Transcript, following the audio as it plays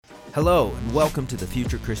Hello, and welcome to the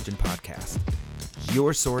Future Christian Podcast,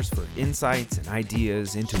 your source for insights and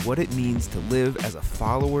ideas into what it means to live as a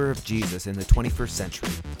follower of Jesus in the 21st century.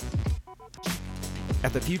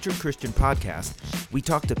 At the Future Christian Podcast, we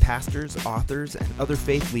talk to pastors, authors, and other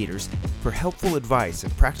faith leaders for helpful advice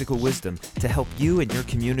and practical wisdom to help you and your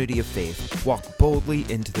community of faith walk boldly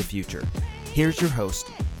into the future. Here's your host,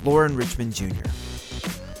 Lauren Richmond Jr.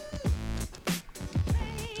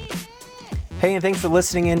 Hey, and thanks for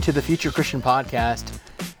listening in to the Future Christian Podcast.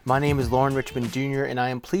 My name is Lauren Richmond Jr., and I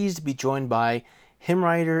am pleased to be joined by hymn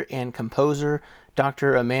writer and composer,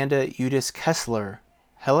 Dr. Amanda Udis-Kessler.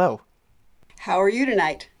 Hello. How are you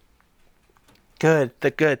tonight? Good.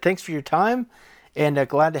 Thanks for your time, and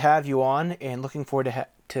glad to have you on, and looking forward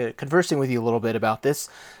to conversing with you a little bit about this.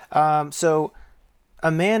 So,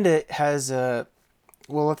 Amanda has I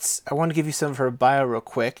want to give you some of her bio real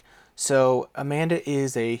quick. So Amanda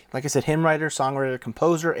is like I said, hymn writer, songwriter,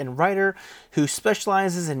 composer, and writer who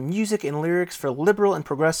specializes in music and lyrics for liberal and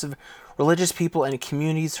progressive religious people and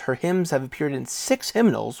communities. Her hymns have appeared in 6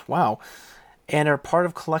 hymnals, wow, and are part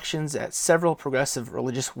of collections at several progressive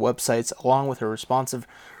religious websites, along with her responsive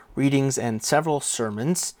readings and several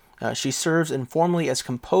sermons. She serves informally as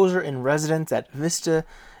composer in residence at Vista.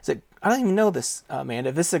 I don't even know this,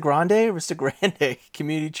 Amanda. Vista Grande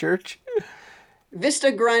Community Church.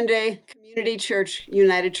 Vista Grande Community Church,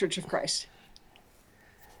 United Church of Christ.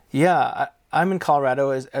 Yeah, I'm in Colorado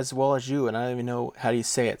as well as you, and I don't even know how you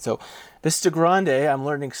say it. So, Vista Grande, I'm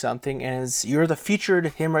learning something, as you're the featured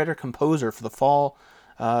hymn writer composer for the fall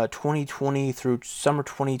 2020 through summer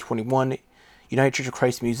 2021 United Church of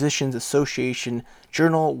Christ Musicians Association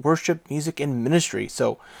Journal, Worship, Music, and Ministry.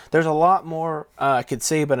 So, there's a lot more I could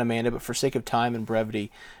say about Amanda, but for sake of time and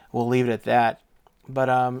brevity, we'll leave it at that.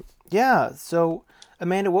 But yeah, so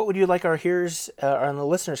Amanda, what would you like our hearers and the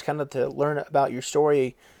listeners kind of to learn about your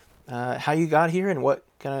story, how you got here, and what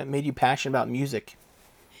kind of made you passionate about music?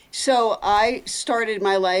 So I started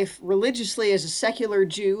my life religiously as a secular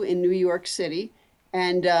Jew in New York City.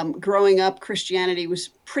 And growing up, Christianity was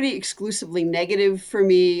pretty exclusively negative for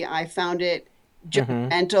me. I found it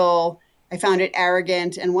judgmental. I found it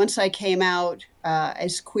arrogant. And once I came out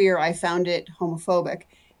as queer, I found it homophobic.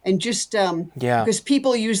 And just because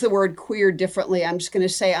people use the word queer differently, I'm just going to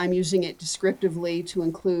say I'm using it descriptively to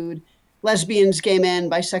include lesbians, gay men,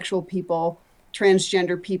 bisexual people,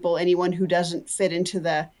 transgender people, anyone who doesn't fit into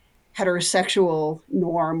the heterosexual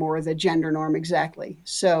norm or the gender norm exactly.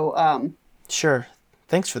 So, sure.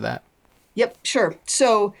 Thanks for that. Yep, sure.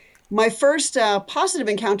 So my first positive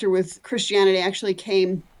encounter with Christianity actually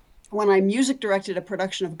came when I music directed a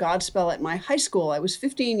production of Godspell at my high school. I was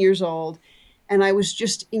 15 years old. And I was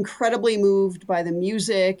just incredibly moved by the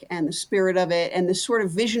music and the spirit of it and the sort of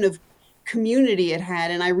vision of community it had.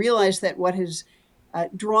 And I realized that what has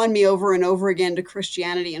drawn me over and over again to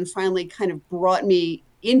Christianity and finally kind of brought me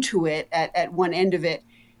into it at one end of it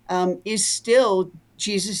is still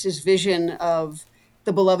Jesus's vision of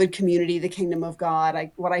the beloved community, the kingdom of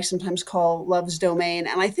God, what I sometimes call love's domain.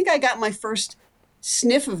 And I think I got my first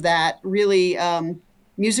sniff of that really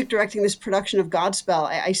music directing this production of Godspell.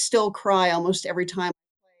 I still cry almost every time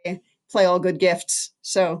I play All Good Gifts.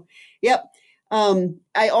 So, yep.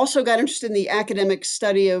 I also got interested in the academic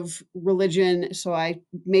study of religion. So I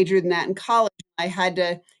majored in that in college. I had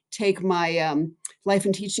to take my Life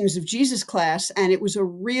and Teachings of Jesus class. And it was a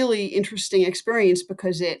really interesting experience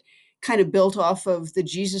because it kind of built off of the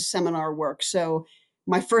Jesus seminar work. So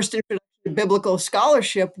my first introduction to biblical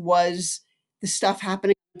scholarship was the stuff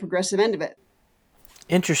happening at the progressive end of it.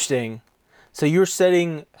 Interesting. So you were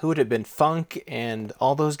studying, who would have been, Funk and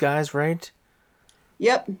all those guys, right?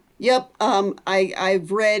 Yep.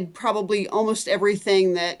 I've read probably almost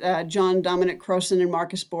everything that John Dominic Crossan and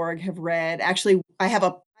Marcus Borg have read. Actually, I have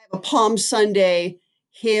a Palm Sunday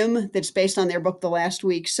hymn that's based on their book, The Last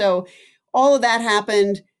Week. So all of that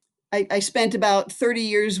happened. I spent about 30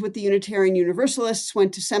 years with the Unitarian Universalists,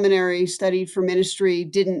 went to seminary, studied for ministry,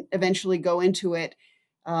 didn't eventually go into it.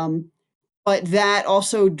 But that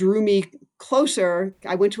also drew me closer.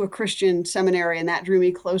 I went to a Christian seminary, and that drew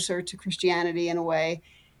me closer to Christianity in a way.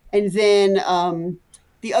 And then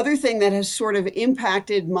the other thing that has sort of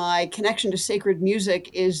impacted my connection to sacred music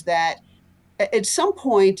is that at some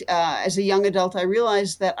point as a young adult, I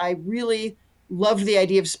realized that I really loved the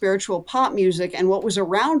idea of spiritual pop music. And what was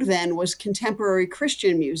around then was contemporary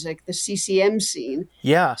Christian music, the CCM scene.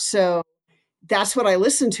 Yeah. So that's what I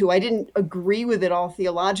listened to. I didn't agree with it all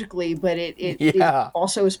theologically, but it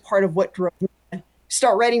also is part of what drove me to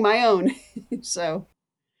start writing my own. So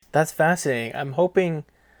that's fascinating. I'm hoping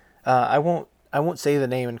I won't say the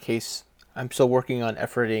name in case I'm still working on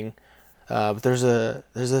efforting But there's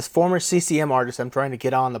this former CCM artist I'm trying to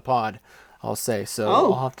get on the pod, I'll say. So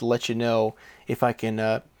Oh, I'll have to let you know if I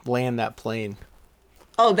can land that plane.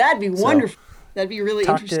 oh, that'd be So wonderful. That'd be really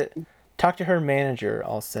talk to interesting. talk to her manager,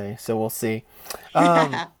 I'll say. So we'll see.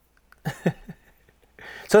 Um,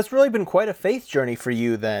 so it's really been quite a faith journey for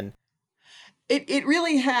you then. It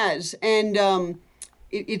really has, and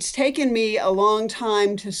it's taken me a long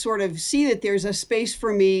time to sort of see that there's a space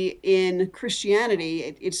for me in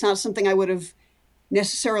Christianity. It's not something I would have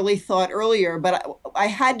necessarily thought earlier, but I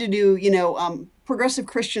had to do. Progressive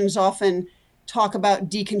Christians often talk about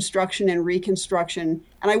deconstruction and reconstruction,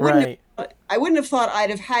 and Right. I wouldn't have thought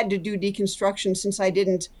I'd have had to do deconstruction since I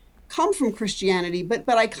didn't come from Christianity, but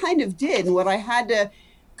I kind of did, and what I had to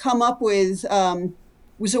come up with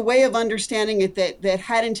was a way of understanding it that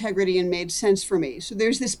had integrity and made sense for me. So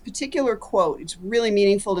there's this particular quote. It's really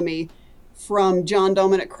meaningful to me from John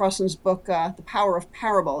Dominic Crossan's book, The Power of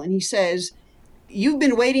Parable, and he says, "You've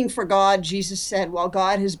been waiting for God," Jesus said, "while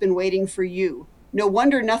God has been waiting for you. No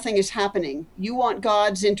wonder nothing is happening. You want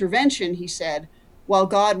God's intervention," he said, "while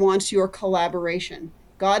God wants your collaboration.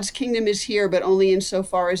 God's kingdom is here, but only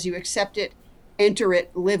insofar as you accept it, enter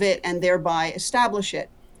it, live it, and thereby establish it."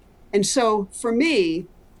 And so for me,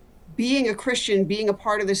 being a Christian, being a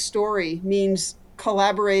part of this story means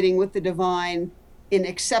collaborating with the divine in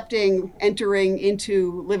accepting, entering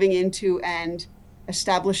into, living into, and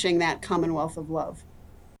establishing that commonwealth of love.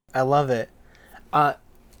 I love it. Uh,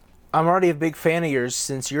 I'm already a big fan of yours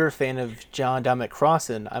since you're a fan of John Dominic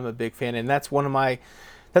Crossan. I'm a big fan, and that's one of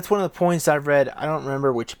the points I've read. I don't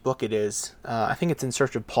remember which book it is. I think it's In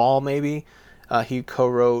Search of Paul, maybe. He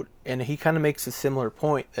co-wrote, and he kind of makes a similar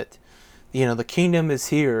point that the kingdom is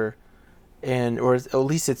here, and or at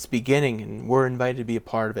least it's beginning, and we're invited to be a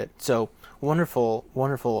part of it. So wonderful,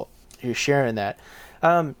 wonderful. You're sharing that.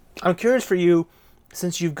 I'm curious for you,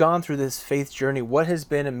 since you've gone through this faith journey, what has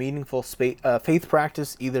been a meaningful faith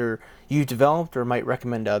practice either you've developed or might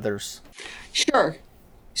recommend to others? Sure.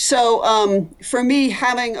 So, for me,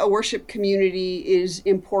 having a worship community is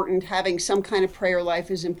important. Having some kind of prayer life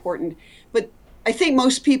is important. But I think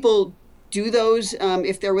most people do those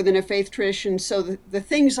if they're within a faith tradition. So, the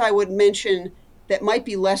things I would mention that might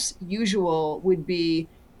be less usual would be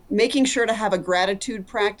making sure to have a gratitude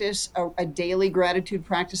practice, a daily gratitude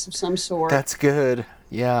practice of some sort, That's good.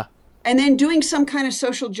 Yeah. and then doing some kind of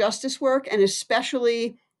social justice work, and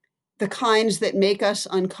especially the kinds that make us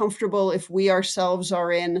uncomfortable if we ourselves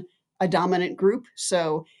are in a dominant group.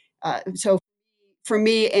 So for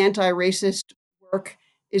me, anti-racist work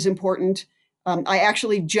is important. I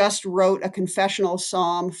actually just wrote a confessional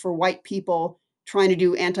psalm for white people trying to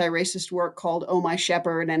do anti-racist work called "Oh My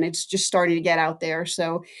Shepherd," and it's just starting to get out there.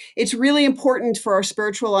 So it's really important for our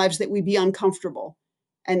spiritual lives that we be uncomfortable,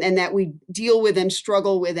 and that we deal with and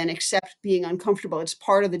struggle with and accept being uncomfortable. It's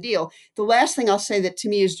part of the deal. The last thing I'll say that to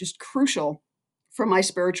me is just crucial for my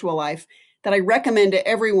spiritual life that I recommend to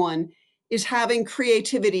everyone is having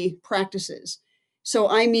creativity practices. So,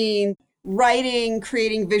 I mean, writing,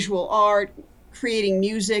 creating visual art, creating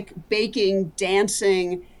music, baking,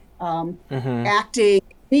 dancing, um, Mm-hmm. acting,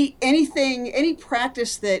 anything, any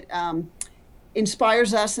practice that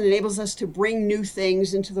inspires us and enables us to bring new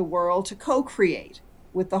things into the world, to co create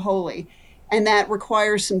with the holy. And that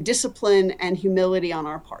requires some discipline and humility on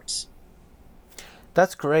our parts.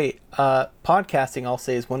 That's great. Podcasting, I'll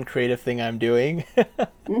say, is one creative thing I'm doing.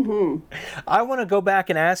 Mm-hmm. I want to go back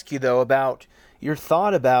and ask you though about your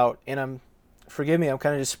thought about, and forgive me, I'm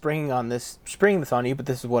kind of just springing this on you, but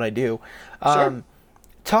this is what I do. Sure.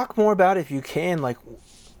 Talk more about, if you can, like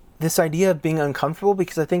this idea of being uncomfortable,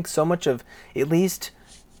 because I think so much of at least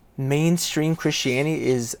mainstream Christianity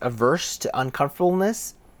is averse to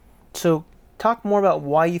uncomfortableness. So talk more about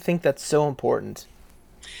why you think that's so important.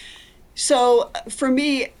 So for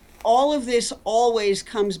me, all of this always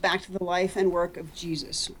comes back to the life and work of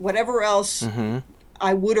Jesus. Whatever else Mm-hmm.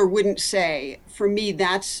 I would or wouldn't say, for me,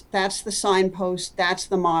 that's the signpost, that's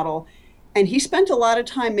the model. And he spent a lot of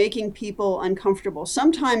time making people uncomfortable,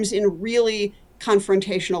 sometimes in really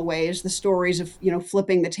confrontational ways, the stories of,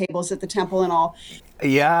 flipping the tables at the temple and all.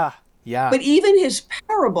 Yeah. Yeah. But even his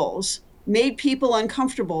parables made people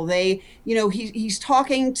uncomfortable. He's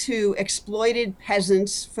talking to exploited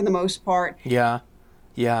peasants for the most part. Yeah.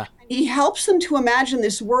 Yeah. He helps them to imagine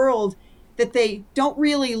this world that they don't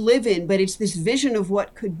really live in, but it's this vision of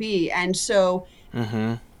what could be. And so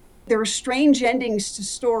Mm-hmm. there are strange endings to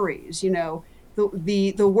stories,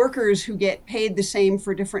 the workers who get paid the same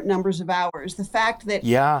for different numbers of hours, the fact that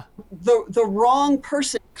Yeah. the wrong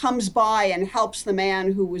person comes by and helps the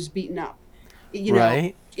man who was beaten up. You know,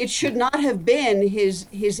 Right. it should not have been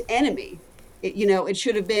his enemy. It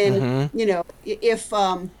should have been,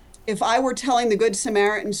 if I were telling the Good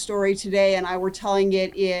Samaritan story today and I were telling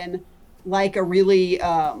it in like a really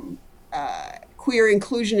queer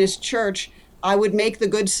inclusionist church, I would make the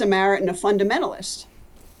Good Samaritan a fundamentalist,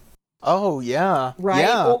 Oh, yeah. right?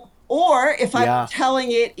 Yeah. Or if I were Yeah.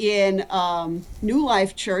 telling it in New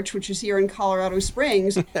Life Church, which is here in Colorado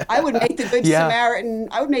Springs, I would make the Good Yeah. Samaritan.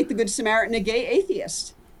 I would make the Good Samaritan a gay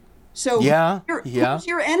atheist. So Yeah. Yeah. who's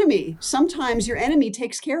your enemy? Sometimes your enemy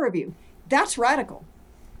takes care of you. That's radical.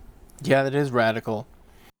 Yeah, that is radical.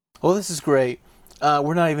 Well, this is great.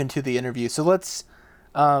 We're not even to the interview, so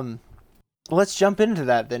um, let's jump into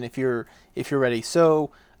that then, if you're ready.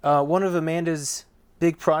 So, one of Amanda's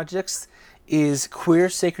big projects is Queer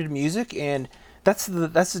Sacred Music, and that's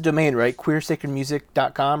the domain, right?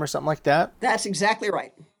 queersacredmusic.com or something like that. That's exactly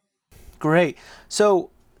right. Great. So,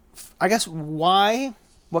 I guess why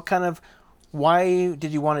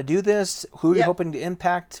did you want to do this? Who are you Yep. hoping to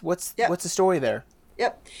impact? What's Yep. what's the story there?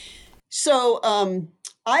 Yep. So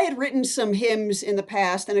I had written some hymns in the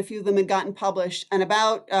past, and a few of them had gotten published. And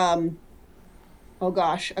about oh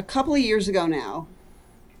gosh, a couple of years ago now,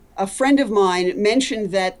 a friend of mine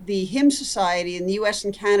mentioned that the Hymn Society in the U.S.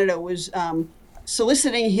 and Canada was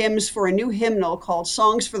soliciting hymns for a new hymnal called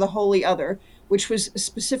 "Songs for the Holy Other," which was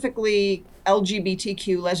specifically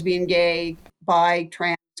LGBTQ, lesbian, gay, bi,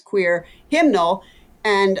 trans, queer hymnal.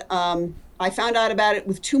 And I found out about it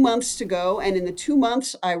with 2 months to go. And in the 2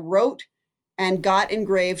 months, I wrote and got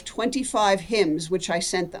engraved 25 hymns, which I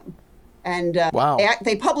sent them. And Wow.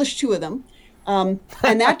 they published two of them. And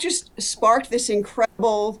that just sparked this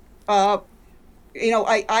incredible, I've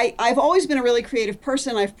always been a really creative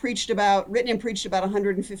person. I've written and preached about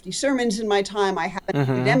 150 sermons in my time. I have an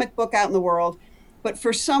academic book out in the world. But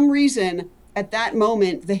for some reason, at that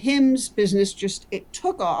moment, the hymns business it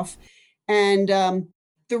took off. And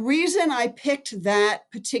the reason I picked that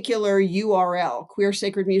particular URL,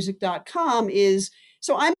 queersacredmusic.com, is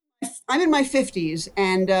so I'm in my 50s,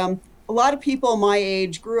 and a lot of people my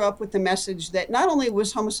age grew up with the message that not only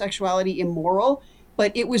was homosexuality immoral,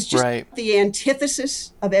 but it was just Right. the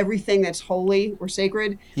antithesis of everything that's holy or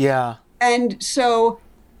sacred. Yeah. And so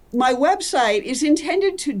my website is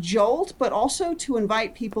intended to jolt, but also to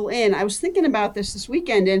invite people in. I was thinking about this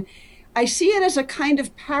weekend, and I see it as a kind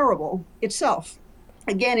of parable itself.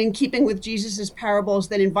 Again, in keeping with Jesus's parables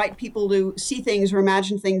that invite people to see things or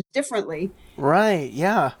imagine things differently. Right.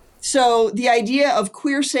 Yeah. So the idea of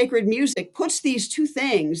queer sacred music puts these two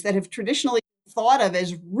things that have traditionally thought of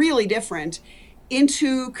as really different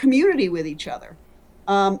into community with each other.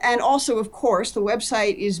 And also, of course, the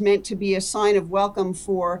website is meant to be a sign of welcome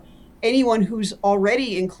for anyone who's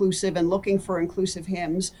already inclusive and looking for inclusive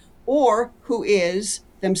hymns, or who is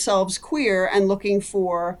themselves queer and looking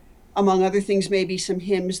for, among other things, maybe some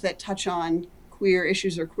hymns that touch on queer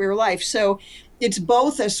issues or queer life. So it's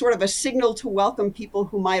both a sort of a signal to welcome people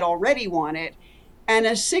who might already want it, and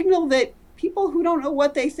a signal that people who don't know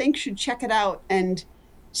what they think should check it out and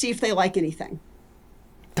see if they like anything.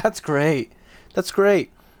 That's great. That's great.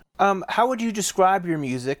 How would you describe your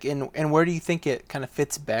music, and where do you think it kind of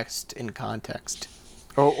fits best in context,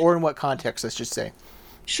 or in what context? Let's just say.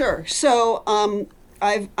 Sure. So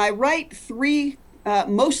I write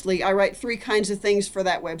mostly I write three kinds of things for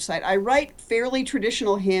that website. I write fairly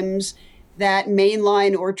traditional hymns that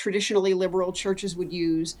mainline or traditionally liberal churches would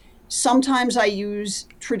use. Sometimes I use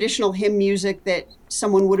traditional hymn music that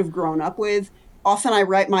someone would have grown up with. Often I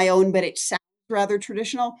write my own, but it sounds rather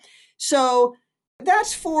traditional. So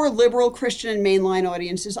that's for liberal Christian and mainline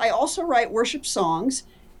audiences. I also write worship songs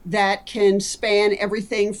that can span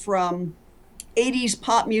everything from 80s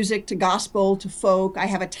pop music to gospel to folk. I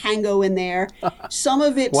have a tango in there. Some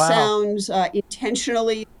of it Wow. sounds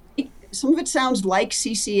intentionally, some of it sounds like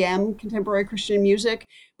CCM, contemporary Christian music,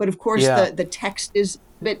 but of course Yeah. the text is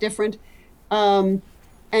a bit different.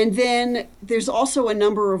 And then there's also a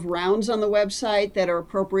number of rounds on the website that are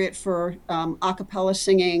appropriate for a cappella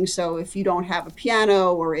singing. So if you don't have a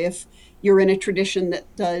piano, or if you're in a tradition that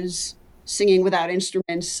does singing without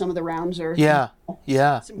instruments, some of the rounds are. Yeah.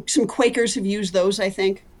 Yeah. Some Quakers have used those, I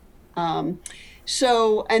think. And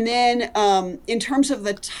then in terms of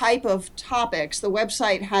the type of topics, the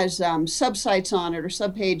website has subsites on it, or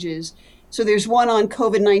subpages. So there's one on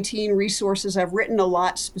COVID-19 resources. I've written a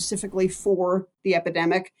lot specifically for the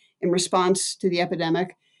epidemic, in response to the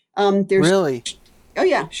epidemic. Really? Oh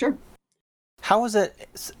yeah, sure. How was it?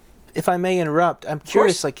 If I may interrupt, I'm Of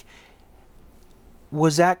curious. course. Like,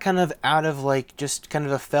 was that kind of out of like just kind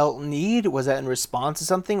of a felt need? Was that in response to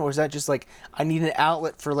something, or is that just like I need an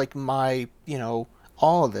outlet for like my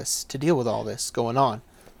all of this, to deal with all this going on?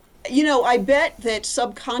 I bet that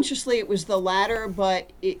subconsciously it was the latter,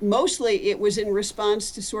 but mostly it was in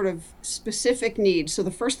response to sort of specific needs. So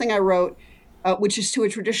the first thing I wrote, which is to a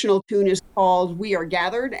traditional tune, is called "We Are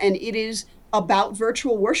Gathered," and it is about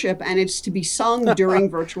virtual worship, and it's to be sung during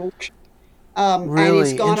virtual worship. And it's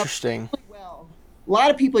Really gone up interesting. really well. A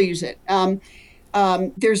lot of people use it.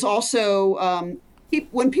 There's also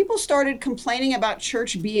when people started complaining about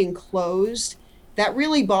church being closed, that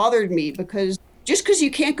really bothered me because just because you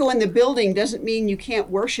can't go in the building doesn't mean you can't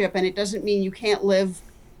worship, and it doesn't mean you can't live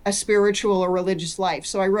a spiritual or religious life.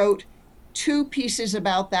 So I wrote two pieces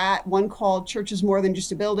about that. One called "Church is More Than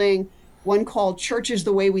Just a Building," one called "Church is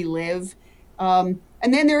the Way We Live."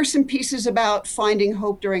 And then there are some pieces about finding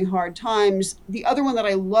hope during hard times. The other one that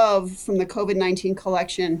I love from the COVID-19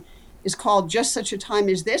 collection is called "Just Such a Time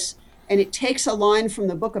as This." And it takes a line from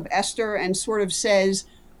the book of Esther and sort of says,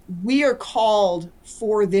 we are called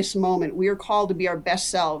for this moment. We are called to be our best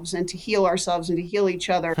selves and to heal ourselves and to heal each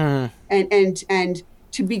other Hmm. and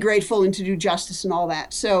to be grateful and to do justice and all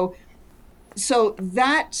that. So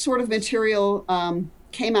that sort of material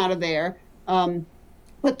came out of there.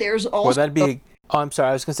 But there's Well, also that'd be. Oh, I'm sorry.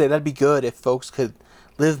 I was gonna say that'd be good if folks could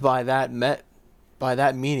live by by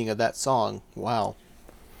that meaning of that song. Wow.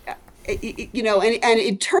 and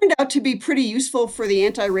it turned out to be pretty useful for the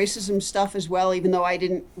anti-racism stuff as well, even though I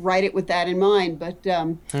didn't write it with that in mind. But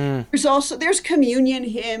Hmm. there's communion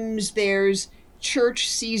hymns, there's church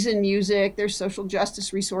season music, there's social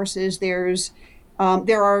justice resources, there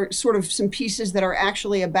are sort of some pieces that are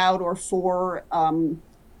actually about or for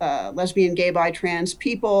lesbian, gay, bi, trans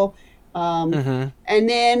people. Um, Mm-hmm. and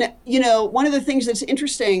then, one of the things that's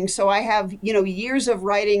interesting, so I have, years of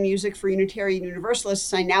writing music for Unitarian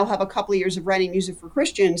Universalists. I now have a couple of years of writing music for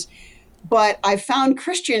Christians, but I found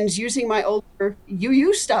Christians using my older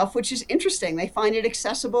UU stuff, which is interesting. They find it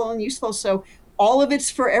accessible and useful. So all of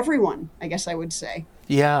it's for everyone, I guess I would say.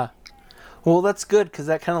 Yeah. Well, that's good because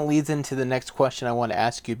that kind of leads into the next question I want to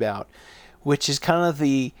ask you about, which is kind of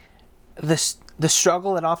the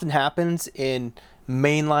struggle that often happens in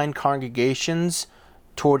mainline congregations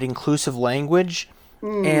toward inclusive language.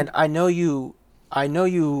 Mm, And I know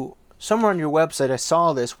you somewhere on your website I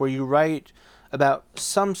saw this where you write about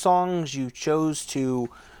some songs you chose to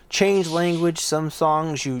change language, some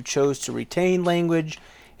songs you chose to retain language.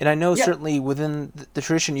 And I know yep. certainly within the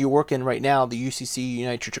tradition you work in right now, the UCC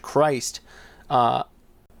United Church of Christ, uh,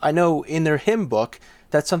 I know in their hymn book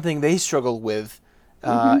that's something they struggle with,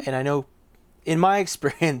 Hmm. and I know in my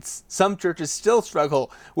experience some churches still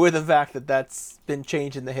struggle with the fact that that's been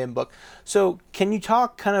changed in the hymn book. So can you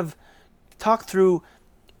talk through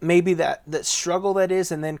maybe that struggle that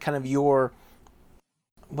is, and then kind of your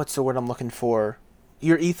what's the word I'm looking for,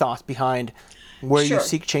 your ethos behind where you Sure.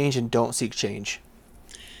 seek change and don't seek change.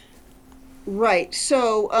 Right.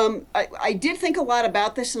 So I did think a lot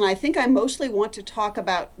about this, and I think I mostly want to talk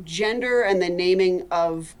about gender and the naming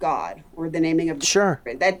of God or the naming of the Sure.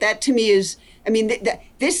 Spirit. That to me is, I mean,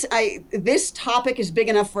 this topic is big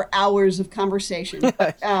enough for hours of conversation.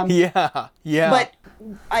 Yeah. Yeah.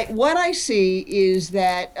 But what I see is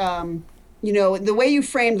that the way you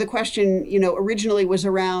framed the question, originally was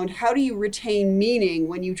around how do you retain meaning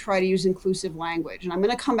when you try to use inclusive language, and I'm going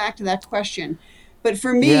to come back to that question. But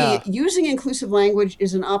for me, Yeah. using inclusive language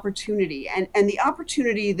is an opportunity, and the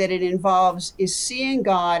opportunity that it involves is seeing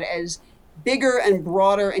God as bigger and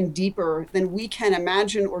broader and deeper than we can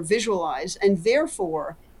imagine or visualize, and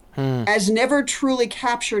therefore Hmm. as never truly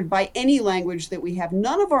captured by any language that we have.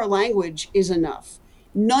 None of our language is enough.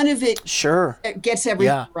 None of it Sure. gets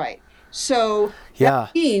everything Yeah. right. So that Yeah.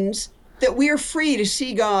 means that we are free to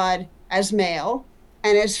see God as male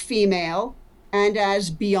and as female and as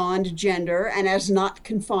beyond gender and as not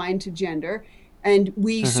confined to gender. And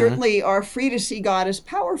we Mm-hmm. certainly are free to see God as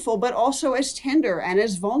powerful, but also as tender and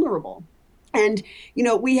as vulnerable. And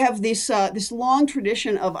we have this long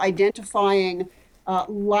tradition of identifying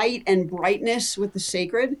light and brightness with the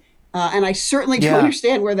sacred, and I certainly do Yeah.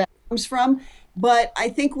 understand where that comes from. But I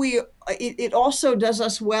think it also does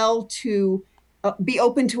us well to be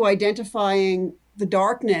open to identifying the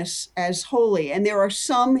darkness as holy. And there are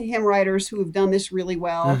some hymn writers who have done this really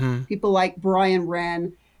well. Mm-hmm. People like Brian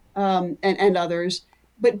Wren and others.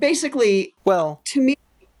 But basically, Well, to me,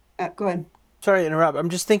 go ahead. sorry to interrupt. I'm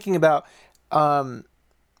just thinking about um,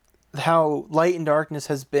 how light and darkness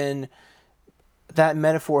has been, that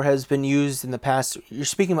metaphor has been used in the past. You're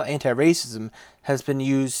speaking about anti-racism, has been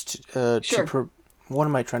used Sure, what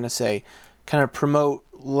am I trying to say? Kind of promote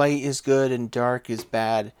light is good and dark is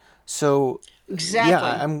bad. So, yeah, exactly.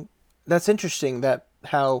 I'm. That's interesting. That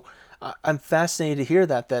how I'm fascinated to hear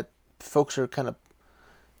that folks are kind of,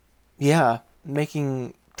 yeah,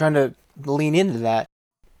 making trying to lean into that.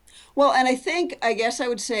 Well, and I guess I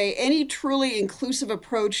would say any truly inclusive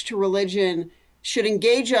approach to religion should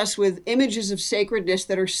engage us with images of sacredness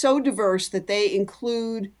that are so diverse that they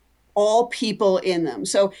include all people in them.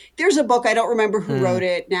 So there's a book, I don't remember who Hmm. wrote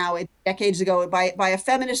it now, decades ago, by a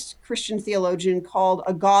feminist Christian theologian called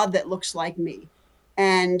A God That Looks Like Me.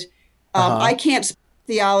 And Uh-huh. I can't speak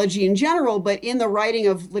theology in general, but in the writing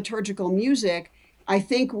of liturgical music, I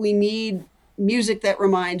think we need music that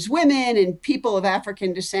reminds women and people of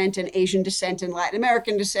African descent and Asian descent and Latin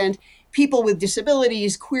American descent, people with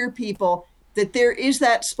disabilities, queer people, that there is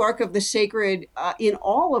that spark of the sacred in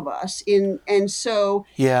all of us.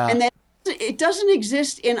 Yeah. And then it doesn't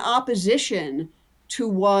exist in opposition to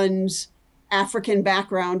one's African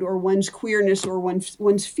background or one's queerness or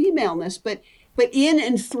one's femaleness, but in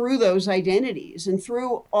and through those identities and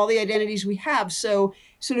through all the identities we have. So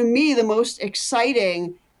to me, the most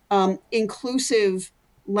exciting inclusive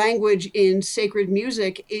language in sacred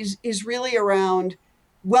music is really around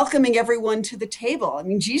welcoming everyone to the table. I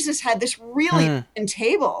mean, Jesus had this really Hmm. open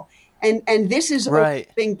table, and this is a Right.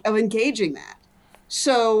 way of engaging that.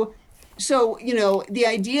 So, the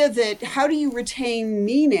idea that how do you retain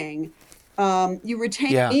meaning? You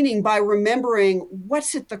retain Yeah. meaning by remembering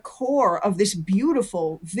what's at the core of this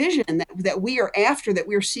beautiful vision that we are after, that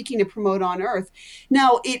we are seeking to promote on earth.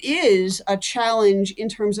 Now, it is a challenge in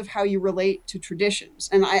terms of how you relate to traditions.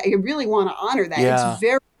 And I really want to honor that. It's Yeah.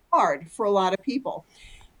 very hard for a lot of people.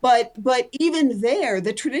 But even there,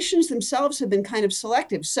 the traditions themselves have been kind of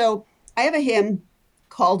selective. So I have a hymn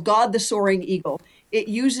called God the Soaring Eagle. It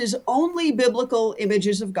uses only biblical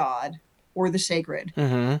images of God or the sacred,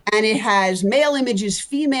 Mm-hmm. and it has male images,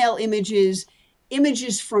 female images,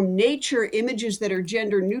 images from nature, images that are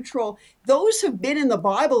gender neutral. Those have been in the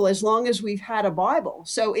Bible as long as we've had a Bible.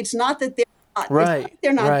 So it's not Right. that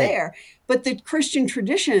they're not Right. there, but the Christian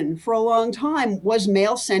tradition for a long time was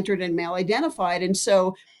male centered and male identified. And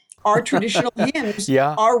so our traditional hymns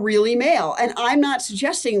Yeah. are really male. And I'm not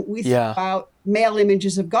suggesting we throw Yeah. out male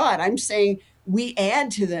images of God. I'm saying we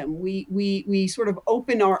add to them. We sort of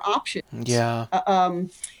open our options. Yeah. Uh, um,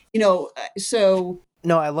 so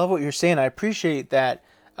No, I love what you're saying. I appreciate that.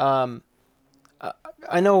 Um,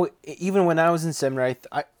 I know even when I was in seminary,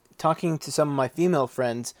 talking to some of my female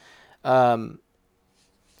friends, um,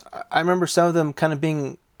 I remember some of them kind of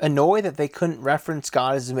being annoyed that they couldn't reference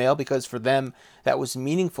God as a male because for them that was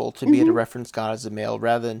meaningful to be able to mhm, reference God as a male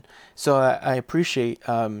rather than. So I appreciate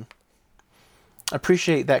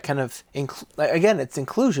that kind of again, it's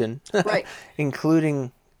inclusion, right.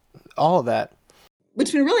 including all of that.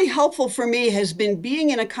 What's been really helpful for me has been being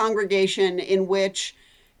in a congregation in which,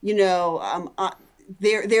 you know,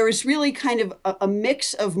 there is really kind of a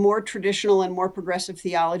mix of more traditional and more progressive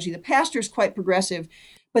theology. The pastor is quite progressive,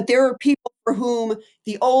 but there are people for whom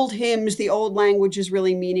the old hymns, the old language is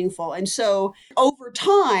really meaningful. And so over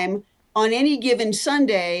time, on any given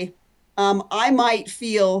Sunday, I might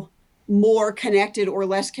feel more connected or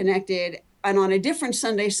less connected. And on a different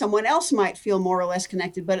Sunday, someone else might feel more or less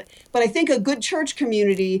connected. But I think a good church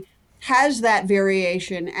community has that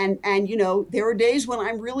variation. And there are days when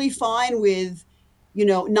I'm really fine with,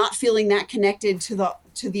 not feeling that connected to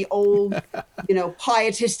the old,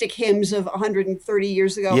 pietistic hymns of 130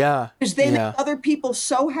 years ago, Yeah, because they make yeah. other people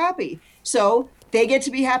so happy. So they get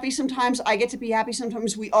to be happy sometimes. I get to be happy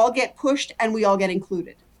sometimes. We all get pushed and we all get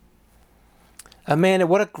included. Amanda,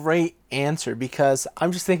 what a great answer because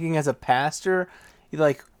I'm just thinking as a pastor,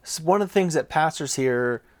 like one of the things that pastors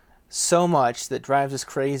hear so much that drives us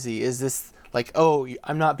crazy is this like, oh,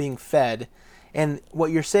 I'm not being fed. And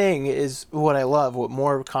what you're saying is what I love, what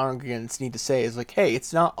more congregants need to say is like, hey,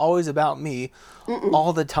 it's not always about me Mm-mm.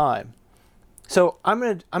 all the time. So I'm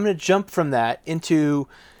gonna jump from that into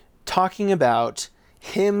talking about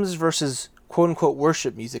hymns versus quote unquote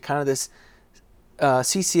worship music, kind of this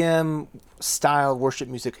CCM style worship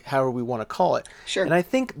music, however we want to call it. And Sure. I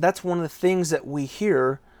think that's one of the things that we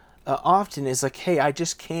hear often is like, hey, I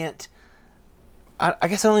just can't. I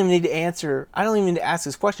guess I don't even need to answer. I don't even need to ask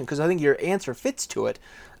this question because I think your answer fits to it.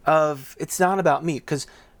 Of it's not about me because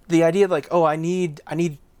the idea of like, oh, I'm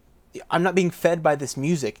not being fed by this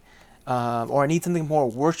music, or I need something more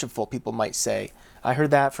worshipful. People might say. I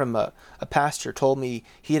heard that from a pastor told me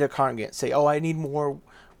he had a congregant say, "Oh, I need more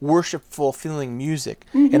worshipful feeling music."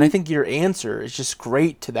 And I Mm-hmm. think your answer is just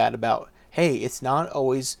great to that about, hey, it's not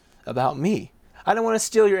always about me. I don't want to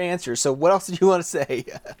steal your answer. So what else do you want to say?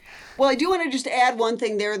 Well, I do want to just add one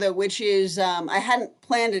thing there, though, which is I hadn't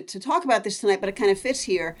planned it to talk about this tonight, but it kind of fits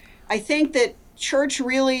here. I think that church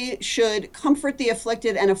really should comfort the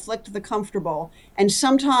afflicted and afflict the comfortable. And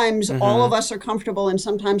sometimes all of us are comfortable and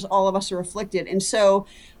sometimes all of us are afflicted. And so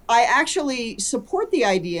I actually support the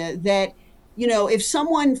idea that, if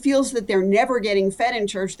someone feels that they're never getting fed in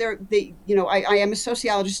church, I am a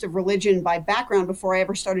sociologist of religion by background before I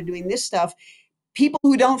ever started doing this stuff. People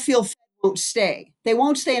who don't feel fed won't stay. They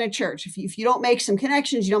won't stay in a church. If you don't make some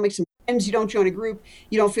connections, you don't make some friends, you don't join a group,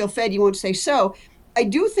 you don't feel fed, you won't stay. So I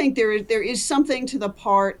do think there is something to the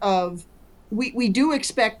part of we do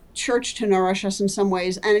expect church to nourish us in some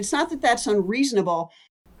ways. And it's not that that's unreasonable,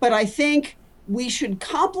 but I think we should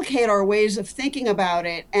complicate our ways of thinking about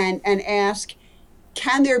it and ask,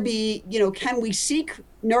 can we seek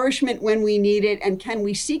nourishment when we need it? And can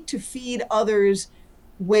we seek to feed others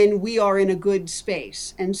when we are in a good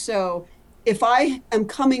space? And so if I am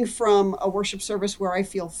coming from a worship service where I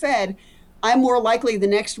feel fed, I'm more likely the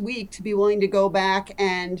next week to be willing to go back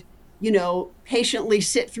and, patiently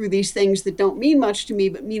sit through these things that don't mean much to me,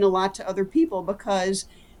 but mean a lot to other people, because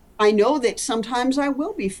I know that sometimes I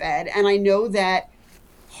will be fed. And I know that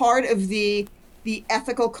part of the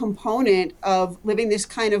ethical component of living this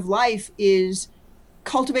kind of life is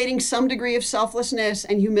cultivating some degree of selflessness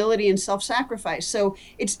and humility and self-sacrifice. So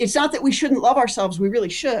it's not that we shouldn't love ourselves. We really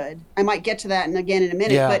should. I might get to that and again in a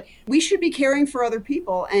minute, but we should be caring for other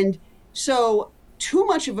people. And so too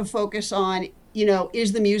much of a focus on,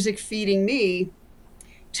 is the music feeding me,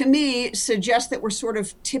 to me suggests that we're sort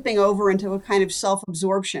of tipping over into a kind of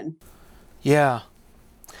self-absorption. Yeah.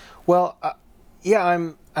 Well,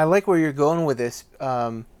 I like where you're going with this.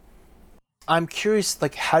 I'm curious,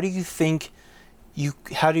 like, how do you think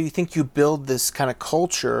you build this kind of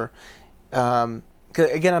culture? 'Cause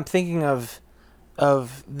again, I'm thinking of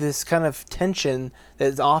this kind of tension that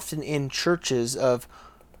is often in churches of,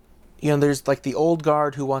 there's like the old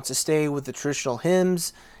guard who wants to stay with the traditional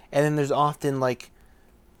hymns, and then there's often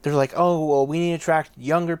they're like, oh, well, we need to attract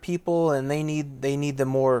younger people, and they need the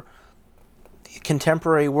more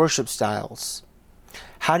contemporary worship styles.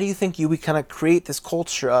 How do you think we kind of create this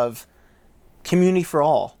culture of community for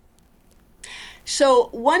all? So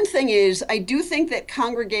one thing is, I do think that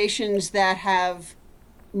congregations that have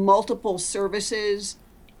multiple services,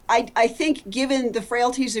 I think given the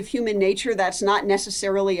frailties of human nature, that's not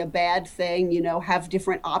necessarily a bad thing, have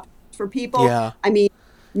different options for people. Yeah. I mean,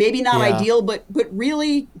 maybe not Yeah. ideal, but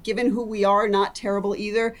really, given who we are, not terrible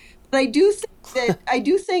either. But I do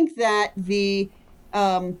think that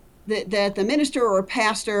that the minister or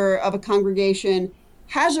pastor of a congregation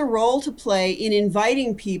has a role to play in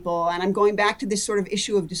inviting people, and I'm going back to this sort of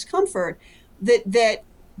issue of discomfort, that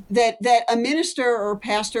a minister or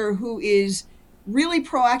pastor who is really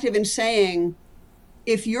proactive in saying,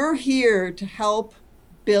 if you're here to help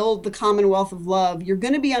build the commonwealth of love, you're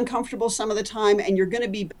going to be uncomfortable some of the time, and you're going to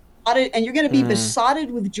be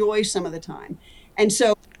besotted with joy some of the time. And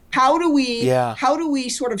so how do we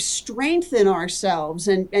sort of strengthen ourselves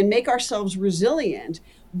and make ourselves resilient?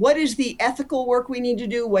 What is the ethical work we need to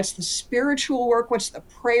do? What's the spiritual work? What's the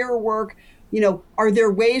prayer work? Are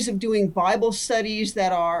there ways of doing Bible studies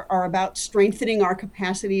that are about strengthening our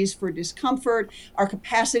capacities for discomfort, our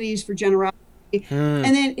capacities for generosity?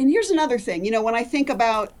 And here's another thing. When I think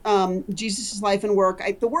about Jesus' life and work,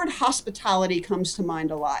 the word hospitality comes to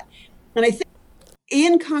mind a lot. And I think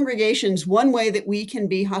in congregations, one way that we can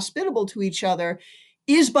be hospitable to each other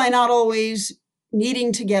is by not always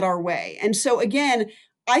needing to get our way. And so again,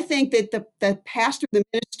 I think that the pastor, the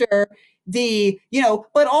minister,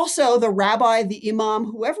 but also the rabbi, the imam,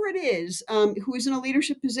 whoever it is, who is in a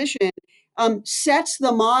leadership position, sets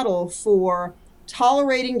the model for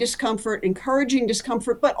tolerating discomfort, encouraging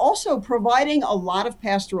discomfort, but also providing a lot of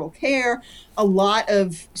pastoral care, a lot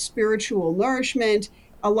of spiritual nourishment,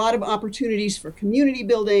 a lot of opportunities for community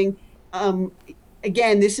building.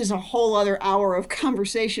 Again, this is a whole other hour of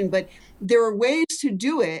conversation, but there are ways to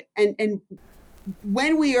do it. And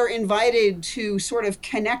when we are invited to sort of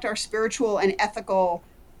connect our spiritual and ethical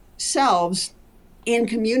selves in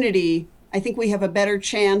community, I think we have a better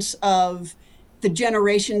chance of the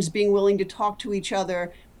generations being willing to talk to each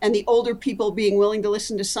other, and the older people being willing to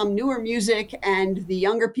listen to some newer music, and the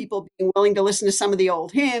younger people being willing to listen to some of the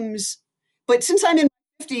old hymns. But since I'm in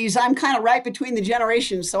my 50s, I'm kind of right between the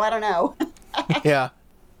generations, so I don't know. Yeah.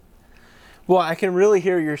 Well, I can really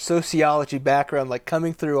hear your sociology background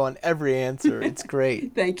coming through on every answer. It's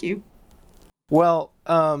great. Thank you. Well,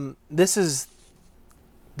 this is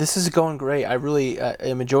going great. I really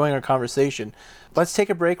am enjoying our conversation. Let's take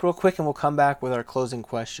a break real quick and we'll come back with our closing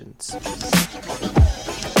questions.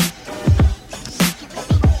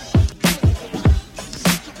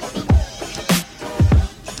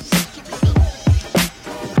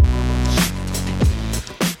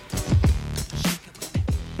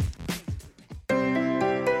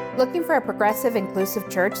 Looking for a progressive, inclusive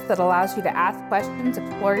church that allows you to ask questions,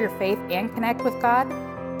 explore your faith, and connect with God?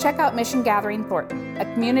 Check out Mission Gathering Thornton, a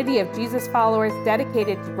community of Jesus followers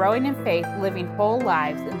dedicated to growing in faith, living whole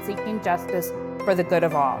lives, and seeking justice for the good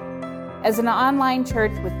of all. As an online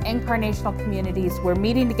church with incarnational communities, we're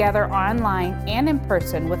meeting together online and in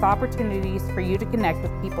person with opportunities for you to connect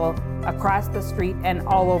with people across the street and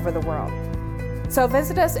all over the world. So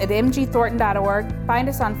visit us at mgthornton.org, find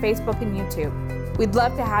us on Facebook and YouTube. We'd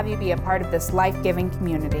love to have you be a part of this life-giving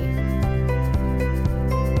community.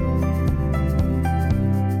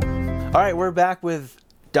 All right, we're back with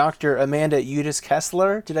Dr. Amanda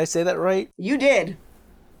Udis-Kessler. Did I say that right? You did.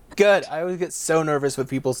 Good. I always get so nervous with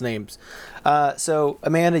people's names. So,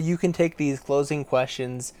 Amanda, you can take these closing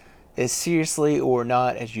questions as seriously or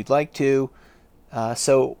not as you'd like to.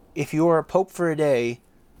 So, if you were a pope for a day,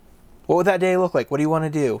 what would that day look like? What do you want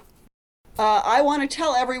to do? I want to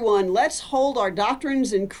tell everyone, let's hold our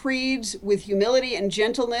doctrines and creeds with humility and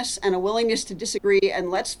gentleness and a willingness to disagree, and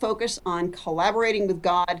let's focus on collaborating with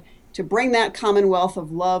God to bring that commonwealth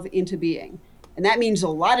of love into being. And that means a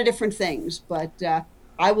lot of different things, but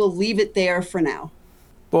I will leave it there for now.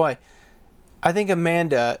 Boy, I think,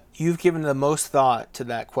 Amanda, you've given the most thought to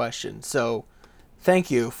that question. So thank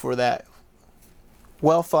you for that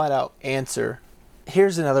well thought out answer.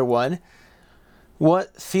 Here's another one.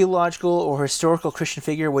 What theological or historical Christian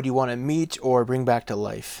figure would you want to meet or bring back to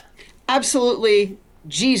life? Absolutely,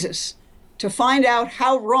 Jesus, to find out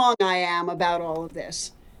how wrong I am about all of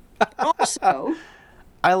this. Also,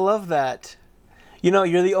 I love that. You know,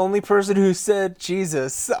 you're the only person who said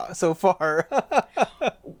Jesus so far.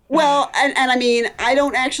 well, and I mean, I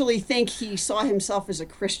don't actually think he saw himself as a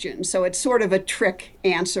Christian, so it's sort of a trick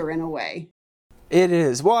answer in a way. It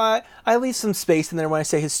is. Well, I leave some space in there when I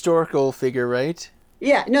say historical figure, right?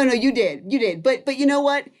 Yeah, no, you did. But you know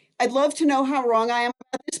what? I'd love to know how wrong I am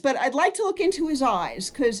about this, but I'd like to look into his eyes,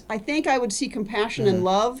 because I think I would see compassion and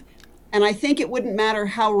love, and I think it wouldn't matter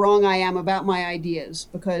how wrong I am about my ideas,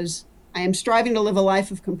 because I am striving to live a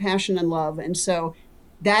life of compassion and love, and so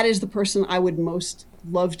that is the person I would most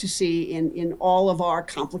love to see in all of our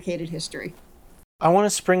complicated history. I want to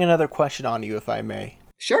spring another question on you, if I may.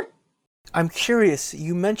 Sure. I'm curious,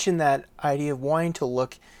 you mentioned that idea of wanting to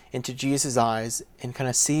look into Jesus' eyes and kind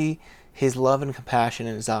of see his love and compassion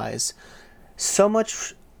in his eyes. So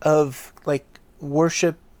much of like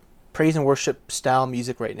worship, praise and worship style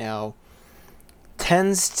music right now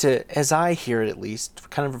tends to, as I hear it at least,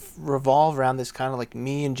 kind of revolve around this kind of like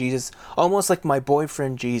me and Jesus, almost like my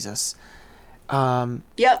boyfriend Jesus.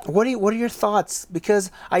 Yep. What are your thoughts? Because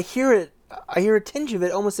I hear a tinge of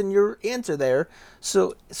it almost in your answer there.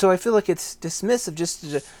 So I feel like it's dismissive just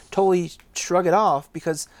to totally shrug it off,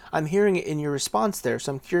 because I'm hearing it in your response there.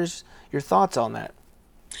 So I'm curious your thoughts on that.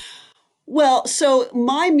 Well, so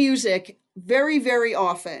my music very, very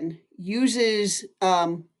often uses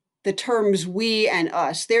the terms we and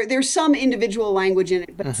us. There's some individual language in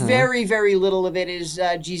it, but very, very little of it is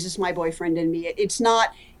Jesus, my boyfriend, and me. It's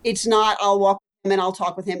not I'll walk with him and I'll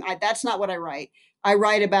talk with him. That's not what I write. I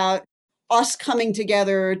write about us coming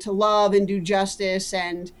together to love and do justice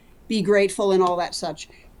and be grateful and all that such.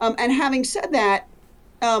 And having said that,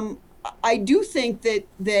 I do think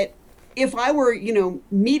that if I were,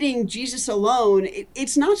 meeting Jesus alone,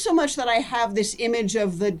 it's not so much that I have this image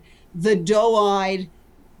of the doe-eyed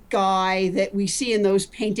guy that we see in those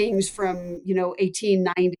paintings from,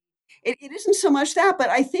 1890. It isn't so much that, but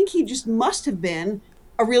I think he just must have been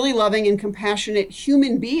a really loving and compassionate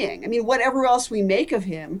human being. I mean, whatever else we make of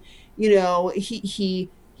him, he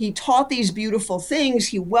taught these beautiful things.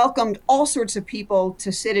 He welcomed all sorts of people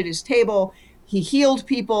to sit at his table. He healed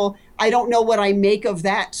people. I don't know what I make of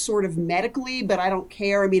that sort of medically, but I don't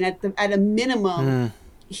care. I mean, at a minimum,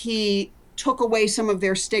 he took away some of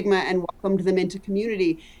their stigma and welcomed them into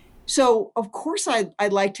community. So of course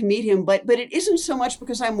I'd like to meet him, but it isn't so much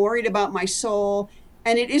because I'm worried about my soul,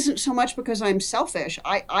 and it isn't so much because I'm selfish.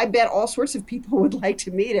 I bet all sorts of people would like to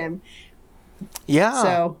meet him. Yeah.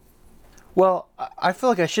 So, well, I feel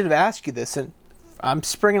like I should have asked you this, and I'm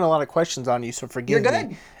springing a lot of questions on you, so forgive me.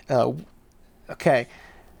 You're good. Okay.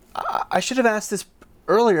 I should have asked this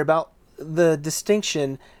earlier about the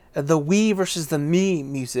distinction, the we versus the me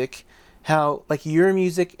music, how like your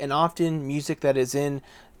music and often music that is in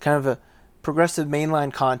kind of a progressive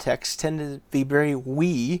mainline context tend to be very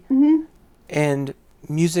we, and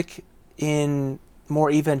music in more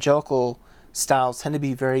evangelical styles tend to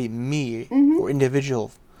be very me or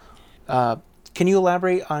individual. Can you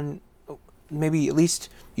elaborate on maybe at least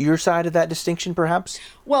your side of that distinction, perhaps?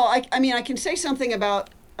 Well, I mean, I can say something about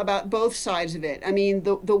about both sides of it. I mean,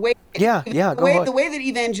 the way Yeah, yeah, go ahead. the way that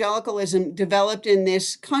evangelicalism developed in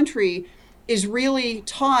this country is really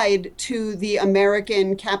tied to the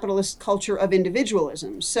American capitalist culture of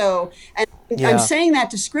individualism. So, and I'm Yeah, saying that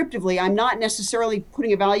descriptively. I'm not necessarily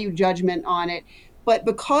putting a value judgment on it, but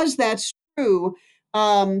because that's true,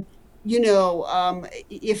 um,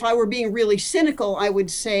 if I were being really cynical, I would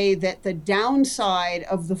say that the downside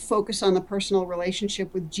of the focus on the personal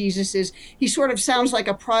relationship with Jesus is he sort of sounds like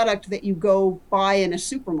a product that you go buy in a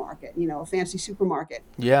supermarket, a fancy supermarket.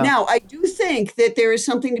 yeah, Now, I do think that there is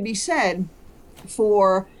something to be said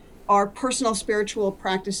for our personal spiritual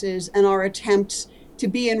practices and our attempts to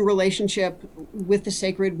be in relationship with the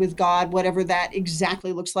sacred, with God, whatever that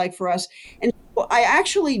exactly looks like for us. And so I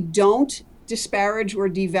actually don't disparage or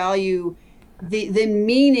devalue the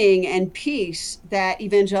meaning and peace that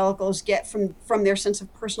evangelicals get from their sense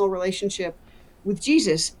of personal relationship with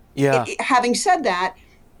Jesus. yeah, Having said that,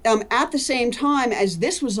 at the same time as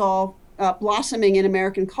this was all blossoming in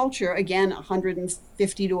American culture, again,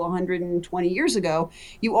 150 to 120 years ago,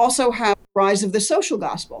 you also have the rise of the social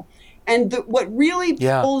gospel. And yeah, what really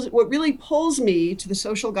pulls me to the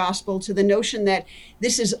social gospel, to the notion that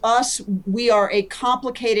this is us, we are a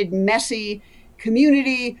complicated, messy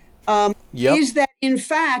community, yep, is that in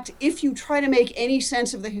fact, if you try to make any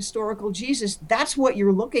sense of the historical Jesus, that's what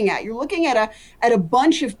you're looking at. You're looking at a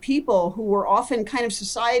bunch of people who were often kind of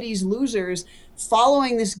society's losers,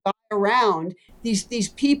 following this guy around. These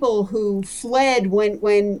people who fled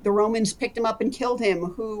when the Romans picked him up and killed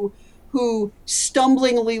him, who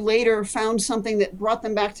stumblingly later found something that brought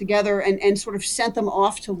them back together and sort of sent them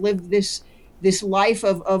off to live this life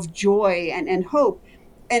of joy and hope.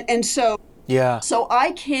 And yeah, so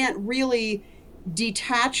I can't really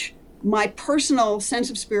detach my personal sense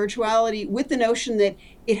of spirituality with the notion that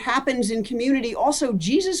it happens in community. Also,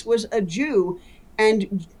 Jesus was a Jew,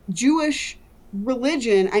 and Jewish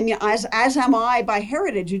religion, I mean, as am I by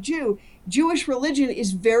heritage, a Jew. Jewish religion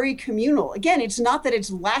is very communal. Again, it's not that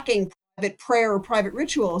it's lacking private prayer or private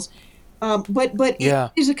rituals, but it yeah,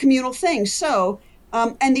 is a communal thing. So,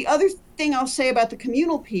 and the other thing I'll say about the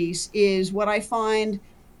communal piece is what I find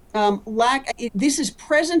this is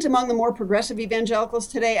present among the more progressive evangelicals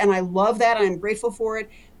today, and I love that. I'm grateful for it.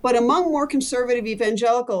 But among more conservative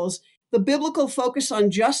evangelicals, the biblical focus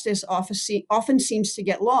on justice often seems to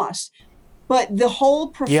get lost. But the whole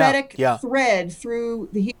yeah, prophetic yeah, thread through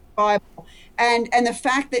the Hebrew Bible, and the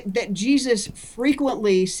fact that Jesus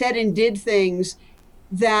frequently said and did things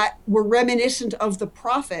that were reminiscent of the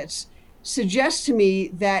prophets suggests to me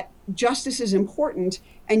that justice is important,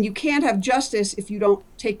 and you can't have justice if you don't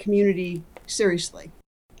take community seriously.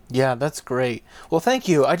 yeah, that's great. Well, thank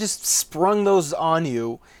you. I just sprung those on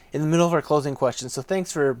you in the middle of our closing questions, so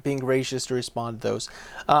thanks for being gracious to respond to those.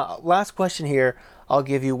 Last question here, I'll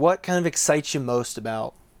give you. What kind of excites you most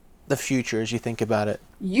about the future as you think about it?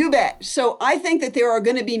 You bet. So I think that there are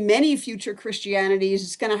going to be many future Christianities.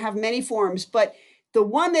 It's going to have many forms, but the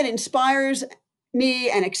one that inspires me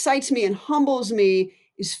and excites me and humbles me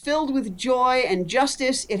is filled with joy and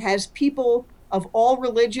justice. It has people of all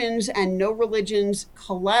religions and no religions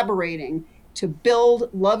collaborating to build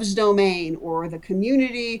love's domain, or the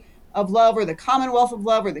community of love, or the commonwealth of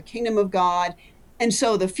love, or the kingdom of God. And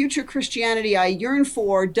so the future Christianity I yearn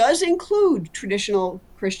for does include traditional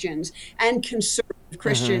Christians and conservative Mm-hmm.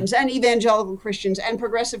 Christians and evangelical Christians and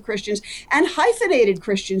progressive Christians and hyphenated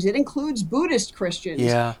Christians. It includes Buddhist Christians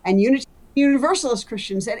Yeah, and Universalist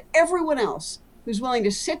Christians and everyone else who's willing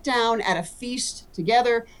to sit down at a feast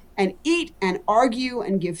together and eat and argue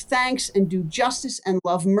and give thanks and do justice and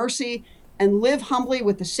love mercy and live humbly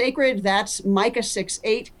with the sacred. That's Micah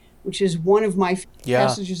 6:8, which is one of my favorite yeah,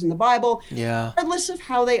 passages in the Bible, yeah. regardless of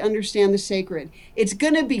how they understand the sacred. It's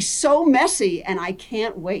going to be so messy, and I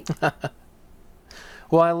can't wait.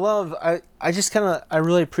 Well, I just kind of, I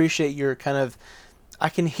really appreciate your kind of, I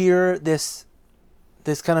can hear this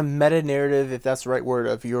kind of meta narrative, if that's the right word,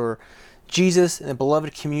 of your Jesus and the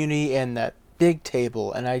beloved community and that big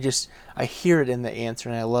table. And I hear it in the answer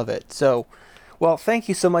and I love it. So, well, thank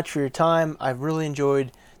you so much for your time. I've really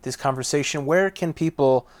enjoyed this conversation. Where can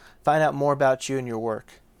people find out more about you and your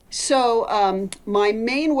work? So, my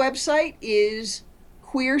main website is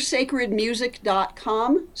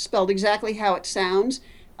queersacredmusic.com, spelled exactly how it sounds.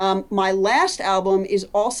 My last album is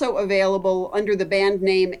also available under the band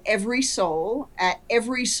name Every Soul at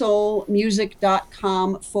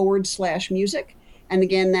everysoulmusic.com/music. And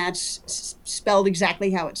again, that's spelled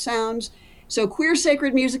exactly how it sounds. So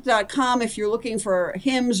queersacredmusic.com if you're looking for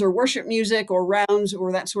hymns or worship music or rounds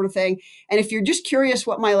or that sort of thing. And if you're just curious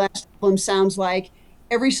what my last album sounds like,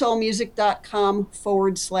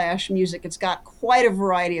 everysoulmusic.com/music. It's got quite a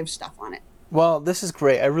variety of stuff on it. Well, this is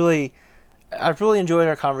great. I've really enjoyed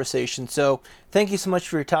our conversation. So thank you so much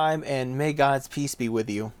for your time, and may God's peace be with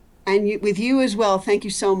you. And with you as well. Thank you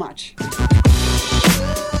so much.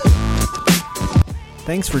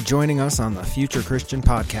 Thanks for joining us on the Future Christian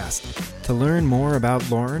Podcast. To learn more about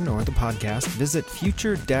Lauren or the podcast, visit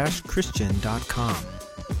future-christian.com.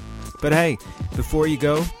 But hey, before you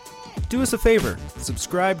go, do us a favor,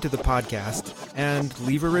 subscribe to the podcast and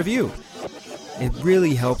leave a review. It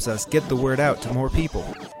really helps us get the word out to more people.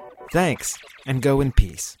 Thanks, and go in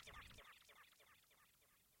peace.